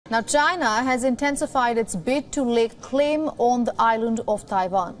Now, China has intensified its bid to lay claim on the island of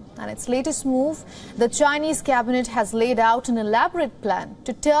Taiwan. And its latest move, the Chinese cabinet has laid out an elaborate plan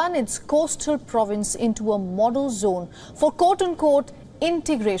to turn its coastal province into a model zone for quote-unquote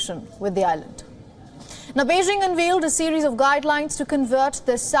integration with the island. Now, Beijing unveiled a series of guidelines to convert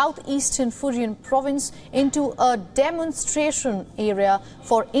the southeastern Fujian province into a demonstration area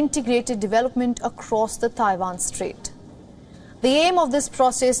for integrated development across the Taiwan Strait. The aim of this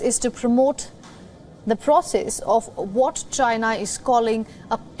process is to promote the process of what China is calling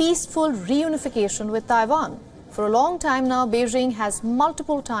a peaceful reunification with Taiwan. For a long time now, Beijing has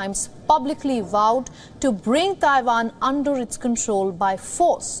multiple times publicly vowed to bring Taiwan under its control by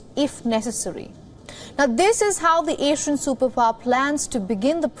force, if necessary. Now, this is how the Asian superpower plans to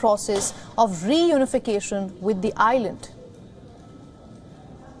begin the process of reunification with the island.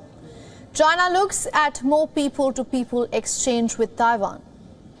 China looks at more people-to-people exchange with Taiwan,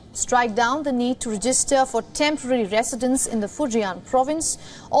 strike down the need to register for temporary residence in the Fujian province,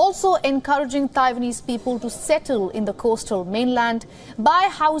 also encouraging Taiwanese people to settle in the coastal mainland, buy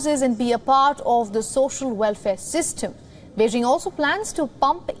houses and be a part of the social welfare system. Beijing also plans to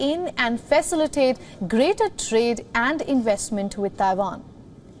pump in and facilitate greater trade and investment with Taiwan.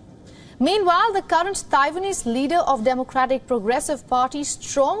 Meanwhile, the current Taiwanese leader of Democratic Progressive Party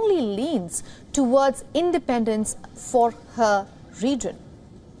strongly leans towards independence for her region.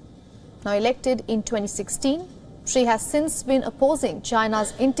 Now elected in 2016, she has since been opposing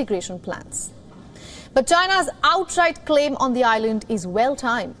China's integration plans. But China's outright claim on the island is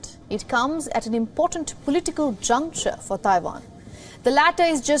well-timed. It comes at an important political juncture for Taiwan. The latter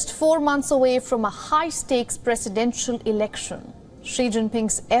is just 4 months away from a high-stakes presidential election. Xi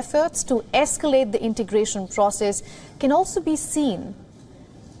Jinping's efforts to escalate the integration process can also be seen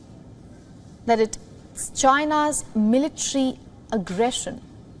that it's China's military aggression.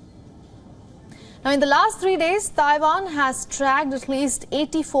 Now, in the last 3 days, Taiwan has tracked at least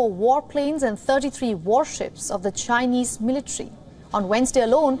 84 warplanes and 33 warships of the Chinese military. On Wednesday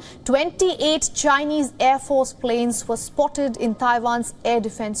alone, 28 Chinese Air Force planes were spotted in Taiwan's air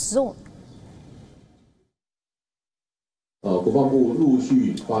defense zone. 国防部陆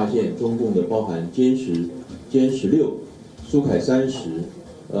续发现中共的包含歼10、歼16、苏凯30，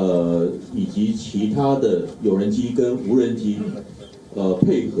以及其他的有人机跟无人机，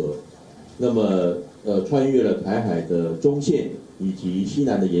配合，那么穿越了台海的中线以及西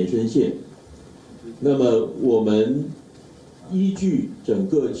南的延伸线。那么我们依据整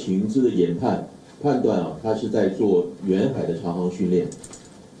个情资的研判断它是在做远海的长航训练。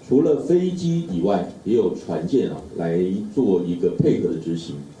 除了飞机以外，也有船舰来做一个配合的执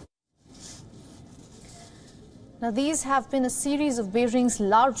行。 Now, these have been a series of Beijing's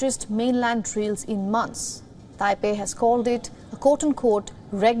largest mainland drills in months. Taipei has called it a quote-unquote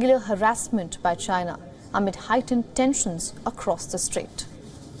regular harassment by China amid heightened tensions across the strait.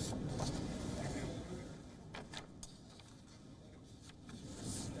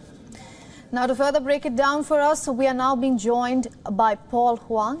 Now, to further break it down for us, we are now being joined by Paul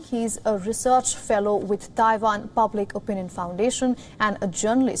Huang. He's a research fellow with Taiwan Public Opinion Foundation and a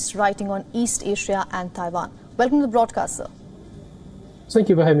journalist writing on East Asia and Taiwan. Welcome to the broadcast, sir. Thank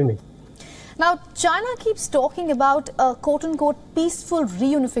you for having me. Now, China keeps talking about a quote-unquote peaceful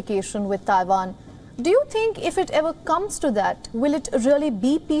reunification with Taiwan. Do you think if it ever comes to that, will it really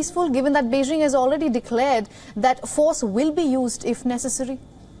be peaceful, given that Beijing has already declared that force will be used if necessary?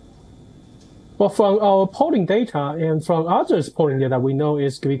 Well, from our polling data and from others' polling data, we know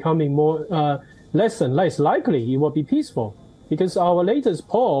it's becoming less and less likely it will be peaceful. Because our latest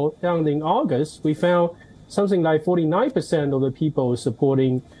poll done in August, we found something like 49% of the people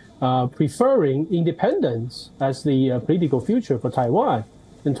supporting, preferring independence as the political future for Taiwan,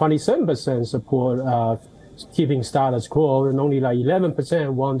 and 27% support keeping status quo, and only like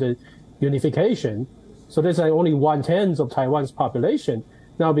 11% wanted unification. So that's like only 1/10 of Taiwan's population.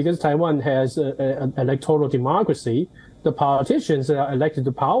 Now, because Taiwan has an electoral democracy, the politicians that are elected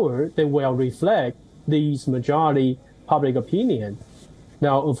to power, they will reflect these majority public opinion.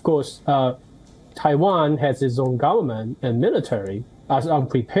 Now, of course, Taiwan has its own government and military. As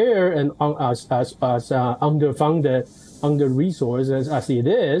unprepared and as underfunded, under-resourced as it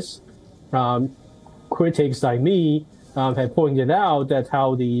is, critics like me have pointed out that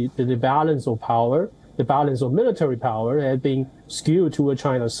how the balance of power, the balance of military power has been skewed to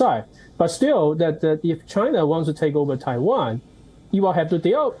China's side. But still, that if China wants to take over Taiwan, you will have to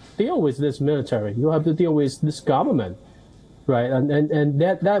deal with this military. You have to deal with this government, right? And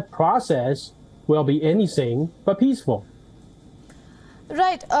that process will be anything but peaceful.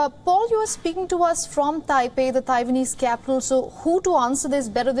 Right. Paul, you are speaking to us from Taipei, the Taiwanese capital. So who to answer this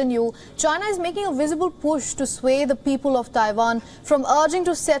better than you? China is making a visible push to sway the people of Taiwan, from urging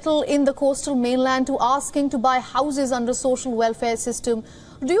to settle in the coastal mainland to asking to buy houses under social welfare system.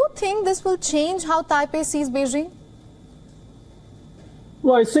 Do you think this will change how Taipei sees Beijing?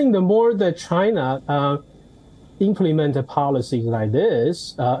 Well, I think the more that China implemented policies like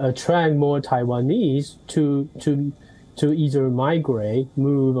this, attract more Taiwanese to either migrate,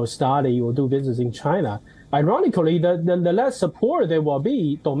 move, or study, or do business in China. Ironically, the less support there will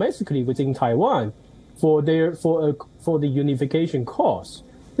be domestically within Taiwan for the unification cause.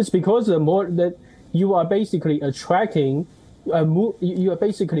 It's because the more that you are basically attracting, you are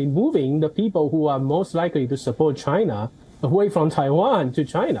basically moving the people who are most likely to support China away from Taiwan to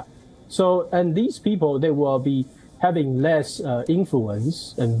China. So, and these people, they will be having less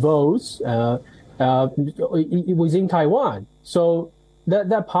influence and votes within Taiwan. So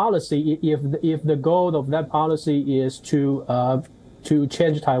that policy, if the goal of that policy is to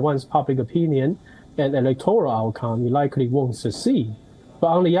change Taiwan's public opinion and electoral outcome, it likely won't succeed. But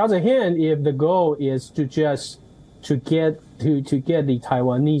on the other hand, if the goal is to just to get the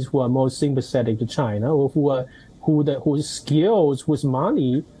Taiwanese who are most sympathetic to China, or whose skills, whose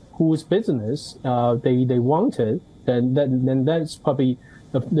money, whose business they wanted, then that's probably,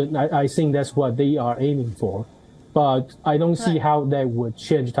 I think that's what they are aiming for. But I don't see how that would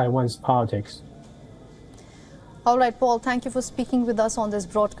change Taiwan's politics. All right, Paul, thank you for speaking with us on this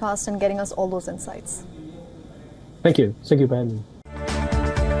broadcast and getting us all those insights. Thank you. Thank you, Ben.